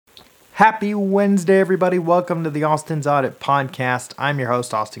Happy Wednesday, everybody. Welcome to the Austin's Audit Podcast. I'm your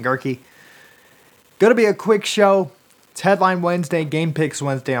host, Austin Gerke. Gonna be a quick show. It's Headline Wednesday, Game Picks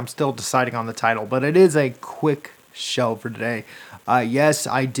Wednesday. I'm still deciding on the title, but it is a quick show for today. Yes,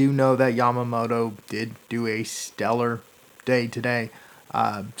 I do know that Yamamoto did do a stellar day today.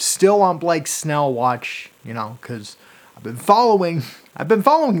 Still on Blake Snell watch, because I've been following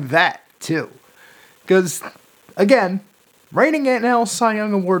that too. Because, again, reigning NL Cy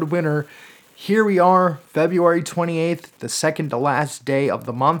Young Award winner, here we are, February 28th, the second to last day of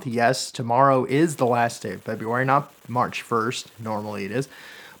the month. Yes, tomorrow is the last day of February, not March 1st. Normally it is.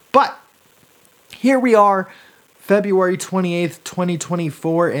 But here we are, February 28th,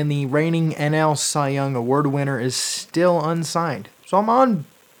 2024, and the reigning NL Cy Young Award winner is still unsigned. So I'm on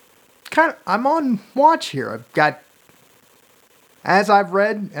watch here. I've got, as I've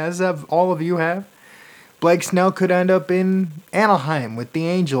read, as have all of you have, Blake Snell could end up in Anaheim with the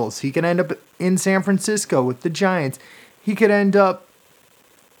Angels. He could end up in San Francisco with the Giants. He could end up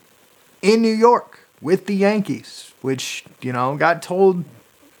in New York with the Yankees, which, got told,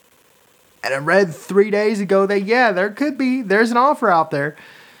 and I read 3 days ago that, there's an offer out there.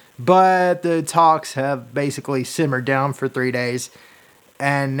 But the talks have basically simmered down for 3 days.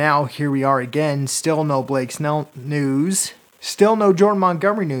 And now here we are again, still no Blake Snell news. Still no Jordan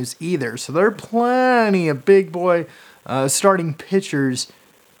Montgomery news either. So there are plenty of big boy starting pitchers,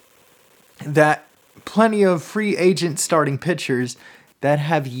 plenty of free agent starting pitchers that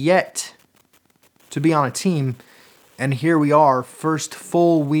have yet to be on a team. And here we are, first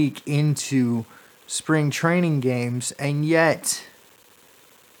full week into spring training games, and yet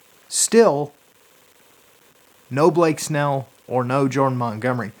still no Blake Snell or no Jordan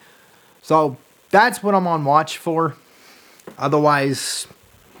Montgomery. So that's what I'm on watch for. Otherwise,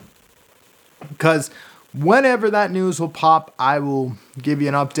 because whenever that news will pop, I will give you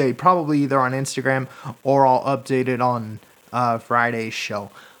an update, probably either on Instagram or I'll update it on Friday's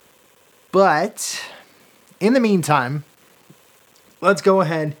show. But in the meantime, let's go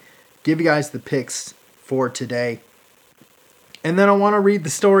ahead, give you guys the picks for today. And then I want to read the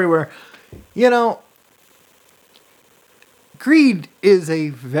story where, greed is a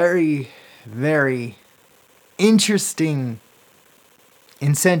very, very interesting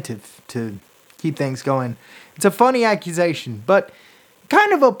incentive to keep things going. It's a funny accusation, but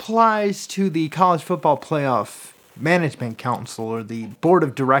kind of applies to the College Football Playoff Management Council or the Board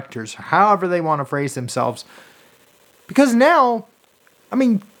of Directors, however they want to phrase themselves. Because now,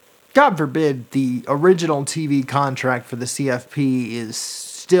 God forbid, the original TV contract for the CFP is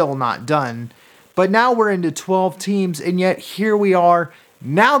still not done. But now we're into 12 teams, and yet here we are.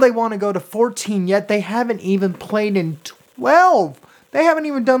 Now they want to go to 14, yet they haven't even played in 12. They haven't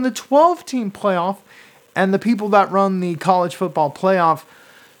even done the 12-team playoff. And the people that run the college football playoff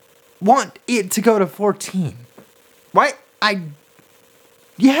want it to go to 14. Right?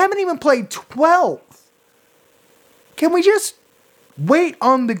 You haven't even played 12. Can we just wait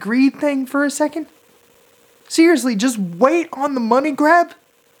on the greed thing for a second? Seriously, just wait on the money grab?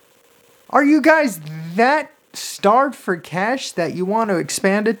 Are you guys that starved for cash that you want to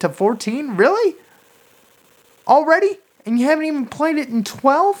expand it to 14? Really? Already? And you haven't even played it in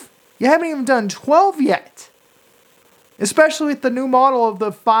 12? You haven't even done 12 yet. Especially with the new model of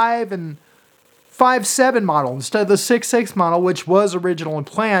the 5 and 5-7 model instead of the 6-6 model, which was originally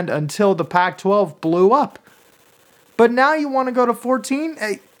planned until the Pac-12 blew up. But now you want to go to 14?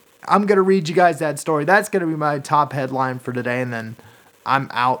 Hey, I'm going to read you guys that story. That's going to be my top headline for today, and then I'm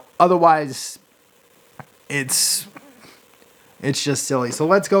out. Otherwise, it's just silly. So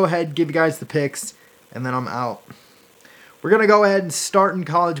let's go ahead and give you guys the picks, and then I'm out. We're going to go ahead and start in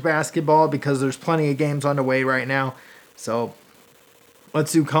college basketball because there's plenty of games underway right now. So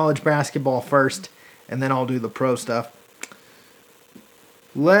let's do college basketball first, and then I'll do the pro stuff.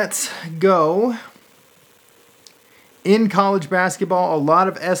 Let's go. In college basketball, a lot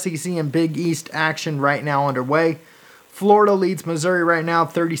of SEC and Big East action right now underway. Florida leads Missouri right now,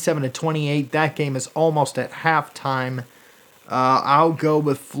 37-28. That game is almost at halftime. I'll go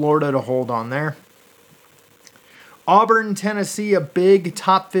with Florida to hold on there. Auburn, Tennessee, a big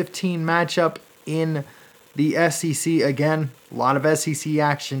top 15 matchup in the SEC. Again, a lot of SEC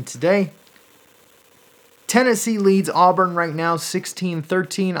action today. Tennessee leads Auburn right now,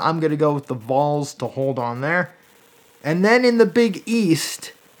 16-13. I'm going to go with the Vols to hold on there. And then in the Big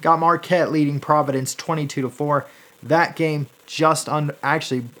East, got Marquette leading Providence 22-4. That game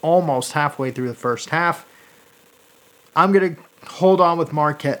almost halfway through the first half. I'm going to hold on with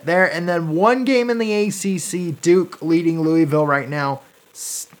Marquette there. And then one game in the ACC, Duke leading Louisville right now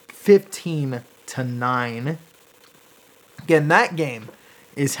 15-9. Again, that game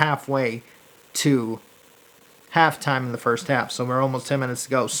is halfway to halftime in the first half. So we're almost 10 minutes to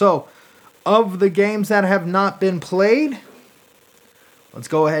go. So, of the games that have not been played, let's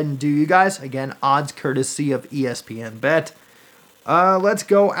go ahead and do you guys. Again, odds courtesy of ESPN Bet. Let's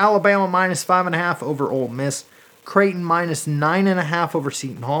go Alabama minus 5.5 over Ole Miss. Creighton minus 9.5 over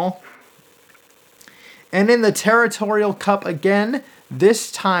Seton Hall. And in the Territorial Cup again,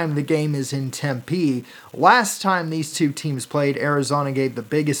 this time the game is in Tempe. Last time these two teams played, Arizona gave the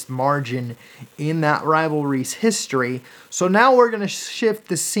biggest margin in that rivalry's history. So now we're going to shift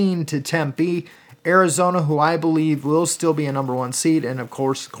the scene to Tempe. Arizona, who I believe will still be a number one seed, and of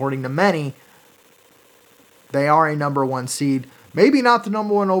course, according to many, they are a number one seed. Maybe not the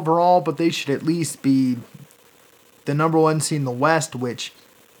number one overall, but they should at least be the number one seed in the West, which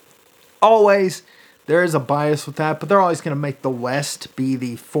always, there is a bias with that, but they're always going to make the West be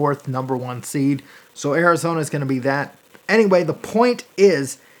the fourth number one seed. So Arizona is going to be that. Anyway, the point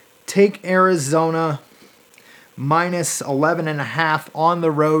is, take Arizona minus 11.5 on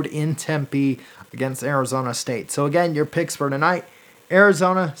the road in Tempe against Arizona State. So again, your picks for tonight: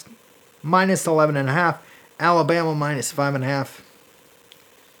 Arizona minus 11.5, Alabama minus 5.5,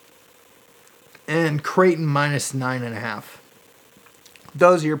 and Creighton minus 9.5.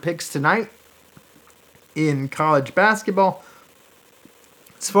 Those are your picks tonight in college basketball.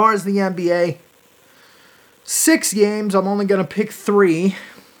 As far as the NBA, 6 games. I'm only going to pick 3.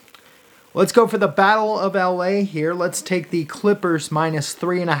 Let's go for the Battle of LA here. Let's take the Clippers minus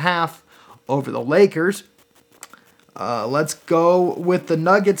 3.5 over the Lakers. Let's go with the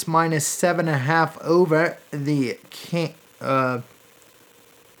Nuggets minus 7.5 over the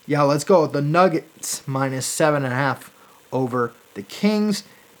let's go with the Nuggets minus 7.5 over the Kings.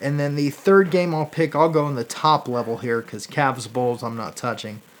 And then the third game I'll go in the top level here because Cavs Bulls I'm not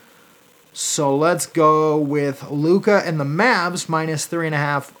touching. So let's go with Luka and the Mavs minus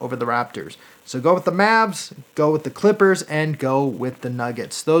 3.5 over the Raptors. So go with the Mavs, go with the Clippers, and go with the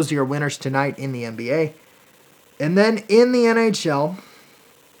Nuggets. Those are your winners tonight in the NBA. And then in the NHL,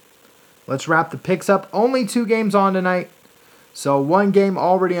 let's wrap the picks up. Only 2 games on tonight. So 1 game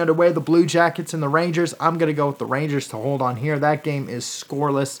already underway, the Blue Jackets and the Rangers. I'm going to go with the Rangers to hold on here. That game is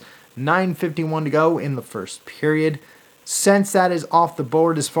scoreless. 9:51 to go in the first period. Since that is off the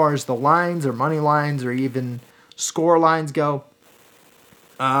board as far as the lines or money lines or even score lines go,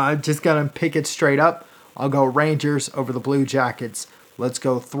 just going to pick it straight up. I'll go Rangers over the Blue Jackets. Let's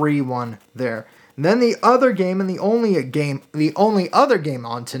go 3-1 there. And then the other game and the only other game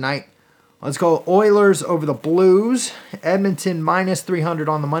on tonight, let's go Oilers over the Blues. Edmonton minus 300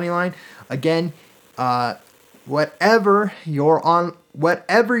 on the money line. Again, whatever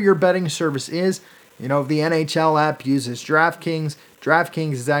your betting service is, the NHL app uses DraftKings.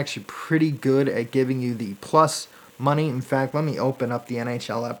 DraftKings is actually pretty good at giving you the plus money. In fact, let me open up the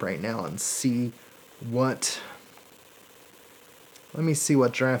NHL app right now and see what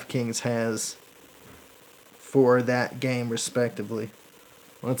DraftKings has for that game respectively.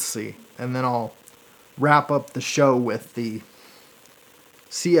 Let's see. And then I'll wrap up the show with the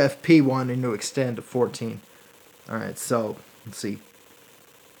CFP wanting to extend to 14. All right, so let's see.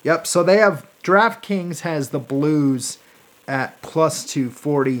 Yep, so DraftKings has the Blues at plus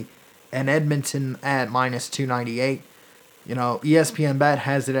 240 and Edmonton at minus 298. ESPN Bet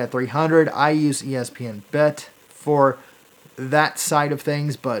has it at 300. I use ESPN Bet for that side of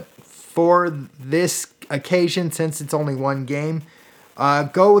things, but for this occasion, since it's only 1 game,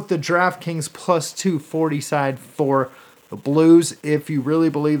 go with the DraftKings plus 240 side for the Blues. If you really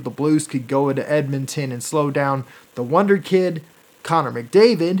believe the Blues could go into Edmonton and slow down the Wonder Kid, Connor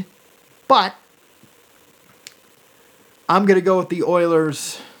McDavid, but I'm going to go with the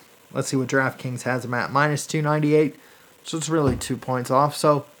Oilers. Let's see what DraftKings has them at. Minus 298, so it's really 2 points off.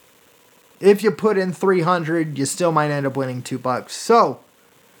 So if you put in 300, you still might end up winning $2. So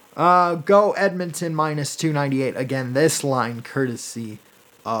go Edmonton minus 298. Again, this line courtesy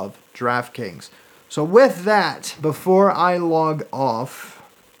of DraftKings. So with that, before I log off,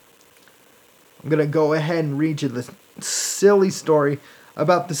 I'm going to go ahead and read you the silly story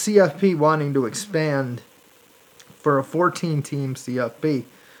about the CFP wanting to expand for a 14-team CFP.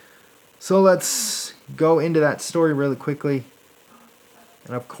 So let's go into that story really quickly.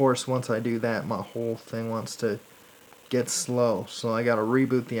 And of course, once I do that, my whole thing wants to get slow. So I got to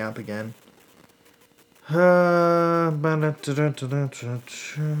reboot the app again. Come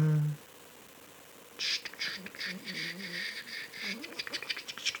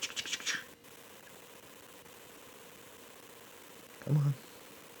on.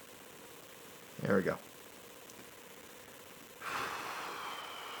 There we go.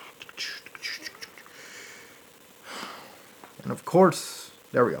 And of course,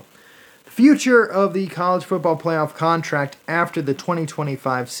 There we go. The future of the college football playoff contract after the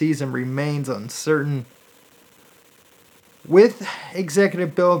 2025 season remains uncertain, with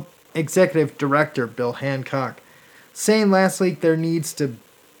Executive Director Bill Hancock saying last week there needs to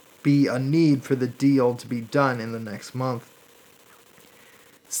be a need for the deal to be done in the next month.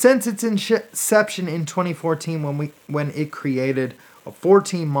 Since its inception in 2014, when it created a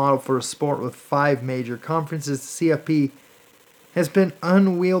 4-team model for a sport with 5 major conferences, the CFP has been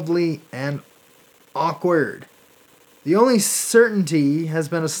unwieldy and awkward. The only certainty has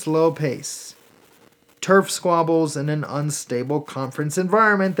been a slow pace, turf squabbles, and an unstable conference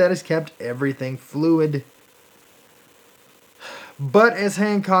environment that has kept everything fluid. But as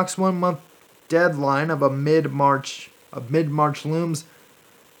Hancock's 1-month deadline of mid-March looms,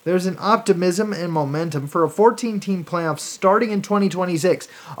 there's an optimism and momentum for a 14-team playoff starting in 2026.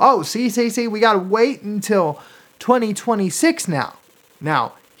 Oh, see, we gotta wait until 2026 now.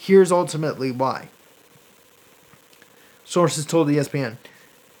 Now, here's ultimately why. Sources told ESPN,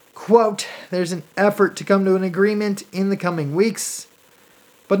 quote, there's an effort to come to an agreement in the coming weeks,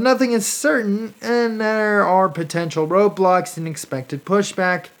 but nothing is certain, and there are potential roadblocks and expected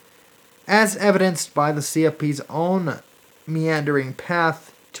pushback, as evidenced by the CFP's own meandering path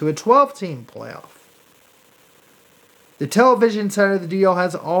to a 12-team playoff. The television side of the deal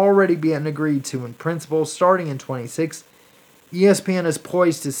has already been agreed to in principle. Starting in 26, ESPN is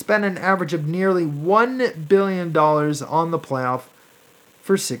poised to spend an average of nearly $1 billion on the playoff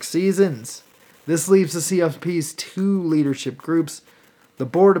for 6 seasons. This leaves the CFP's 2 leadership groups, the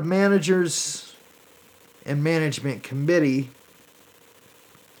Board of Managers and Management Committee,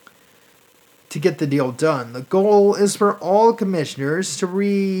 to get the deal done. The goal is for all commissioners to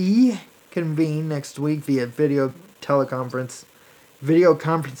reconvene next week via video conferencing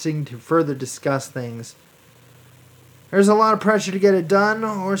to further discuss things. There's a lot of pressure to get it done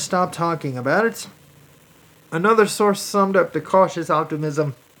or stop talking about it. Another source summed up the cautious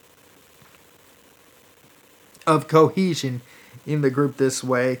optimism of cohesion in the group this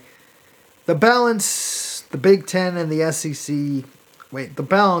way. The balance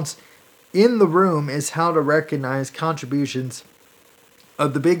in the room is how to recognize contributions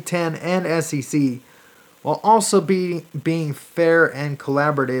of the Big Ten and SEC while also being fair and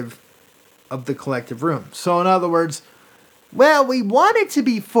collaborative of the collective room. So in other words, well, we want it to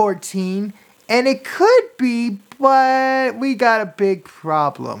be 14, and it could be, but we got a big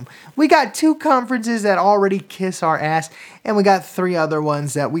problem. We got 2 conferences that already kiss our ass, and we got 3 other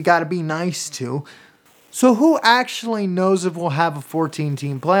ones that we got to be nice to. So who actually knows if we'll have a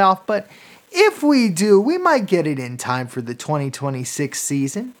 14-team playoff? But if we do, we might get it in time for the 2026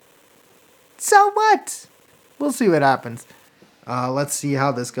 season. So what? We'll see what happens. Let's see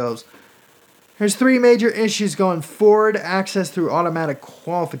how this goes. There's 3 major issues going forward: access through automatic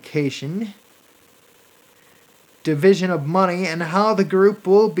qualification, division of money, and how the group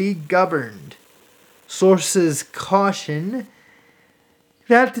will be governed. Sources caution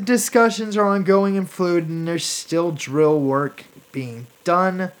that the discussions are ongoing and fluid, and there's still drill work being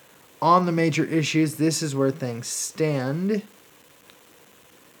done on the major issues. This is where things stand.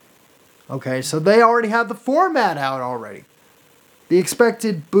 Okay, so they already have the format out already. The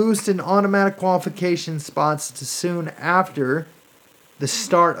expected boost in automatic qualification spots to soon after the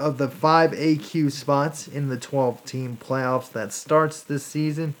start of the 5 AQ spots in the 12-team playoffs that starts this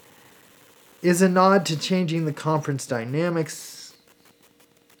season is a nod to changing the conference dynamics.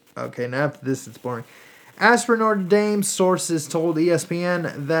 Okay, now after this it's boring. As for Notre Dame, sources told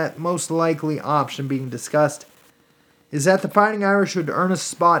ESPN that most likely option being discussed is that the Fighting Irish would earn a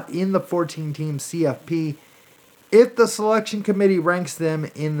spot in the 14-team CFP if the selection committee ranks them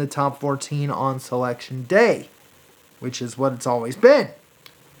in the top 14 on selection day, which is what it's always been.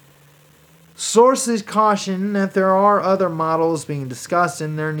 Sources caution that there are other models being discussed,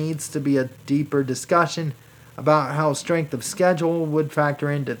 and there needs to be a deeper discussion about how strength of schedule would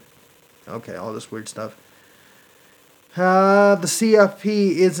factor into all this weird stuff. The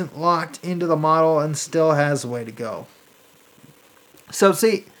CFP isn't locked into the model and still has a way to go. So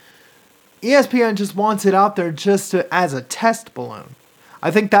see, ESPN just wants it out there as a test balloon.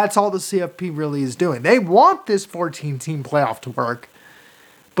 I think that's all the CFP really is doing. They want this 14-team playoff to work,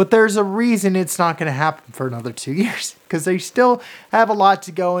 but there's a reason it's not going to happen for another 2 years, because they still have a lot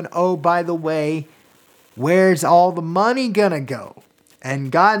to go, and oh, by the way, where's all the money going to go?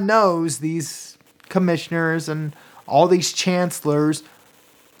 And God knows these commissioners and all these chancellors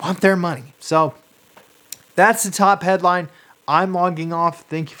want their money. So that's the top headline. I'm logging off.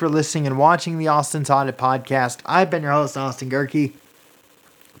 Thank you for listening and watching the Austin's Audit Podcast. I've been your host, Austin Gerke.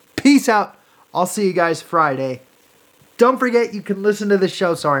 Peace out. I'll see you guys Friday. Don't forget you can listen to the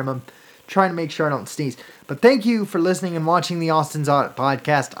show. Sorry, I'm trying to make sure I don't sneeze. But thank you for listening and watching the Austin's Audit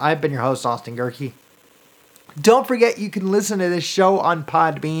Podcast. I've been your host, Austin Gerke. Don't forget you can listen to this show on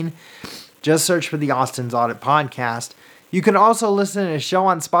Podbean. Just search for the Austin's Audit Podcast. You can also listen to the show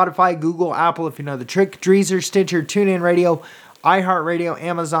on Spotify, Google, Apple, if you know the trick, Deezer, Stitcher, TuneIn Radio, iHeartRadio,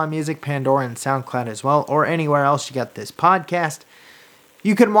 Amazon Music, Pandora, and SoundCloud as well, or anywhere else you get this podcast.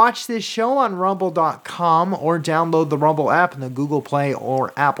 You can watch this show on Rumble.com or download the Rumble app in the Google Play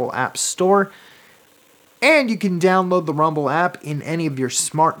or Apple App Store. And you can download the Rumble app in any of your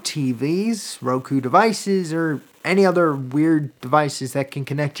smart TVs, Roku devices, or any other weird devices that can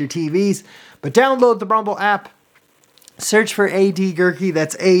connect your TVs. But download the Rumble app. Search for A.D. Gerke.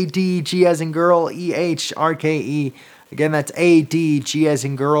 That's A-D-G as in girl, E-H-R-K-E. Again, that's A-D-G as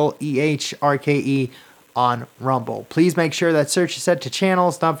in girl, E-H-R-K-E on Rumble. Please make sure that search is set to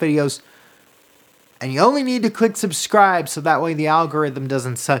channels, not videos. And you only need to click subscribe so that way the algorithm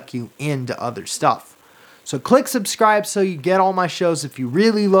doesn't suck you into other stuff. So click subscribe so you get all my shows. If you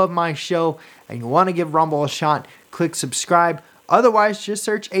really love my show and you want to give Rumble a shot, click subscribe. Otherwise, just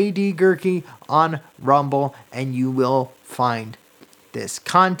search A.D. Gerke on Rumble and you will find this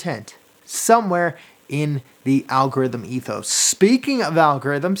content somewhere in the algorithm ethos. Speaking of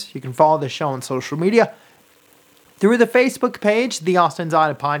algorithms, you can follow the show on social media through the Facebook page, The Austin's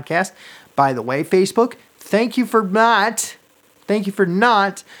Audit Podcast. By the way, Facebook, thank you for not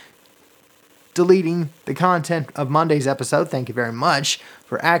deleting the content of Monday's episode. Thank you very much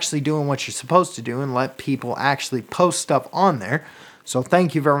for actually doing what you're supposed to do and let people actually post stuff on there. So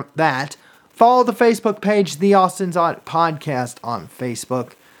thank you for that. Follow the Facebook page, The Austin's Audit Podcast on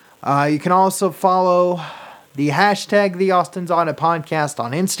Facebook. You can also follow the hashtag The Austin's Audit Podcast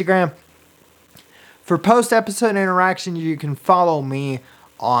on Instagram. For post-episode interaction, you can follow me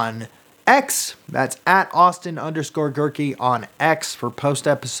on X. That's at Austin_Gerke on X for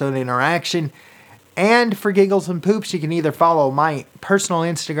post-episode interaction. And for giggles and poops, you can either follow my personal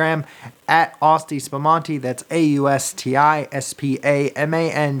Instagram at Austy Spamanti. That's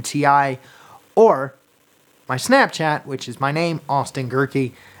AUSTISPAMANTI. Or my Snapchat, which is my name, Austin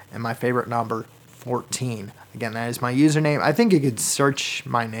Gerke, and my favorite number, 14. Again, that is my username. I think you could search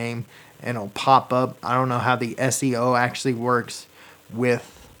my name and it'll pop up. I don't know how the SEO actually works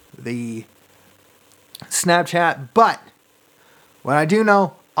with the Snapchat, but what I do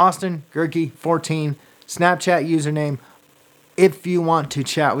know, Austin Gerke 14, Snapchat username, if you want to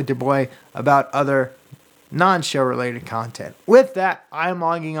chat with your boy about other non-show related content. With that, I'm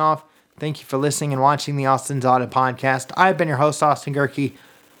logging off. Thank you for listening and watching the Austin's Audit Podcast. I've been your host, Austin Gerke.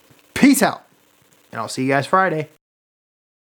 Peace out, and I'll see you guys Friday.